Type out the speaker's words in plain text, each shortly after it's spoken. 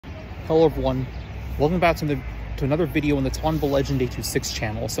Hello everyone, welcome back to another video on the Tonville Legend 826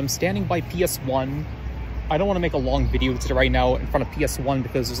 channel. So I'm standing by PS1. I don't want to make a long video today right now in front of PS1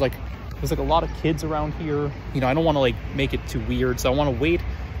 because there's like a lot of kids around here. You know, I don't want to like make it too weird, so I want to wait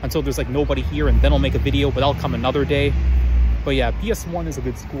until there's like nobody here and then I'll make a video, but I'll come another day. But yeah, PS1 is a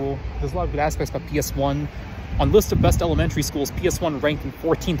good school. There's a lot of good aspects about PS1. On list of best elementary schools, PS1 ranked in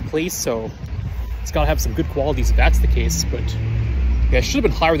 14th place, so it's got to have some good qualities if that's the case. But yeah, it should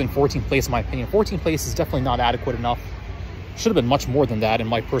have been higher than 14th place in my opinion. 14th place is definitely not adequate enough. Should have been much more than that in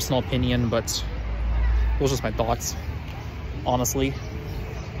my personal opinion, but those are just my thoughts, honestly.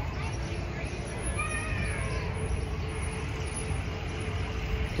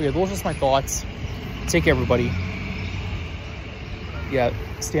 But yeah, those are just my thoughts. Take care, everybody. Yeah,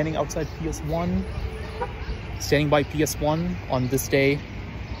 standing outside PS1, standing by PS1 on this day,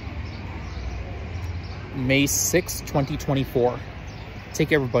 May 6, 2024.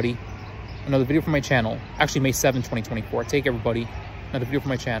 Take everybody. Another video for my channel. Actually, May 7, 2024. Take everybody. Another video for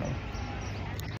my channel.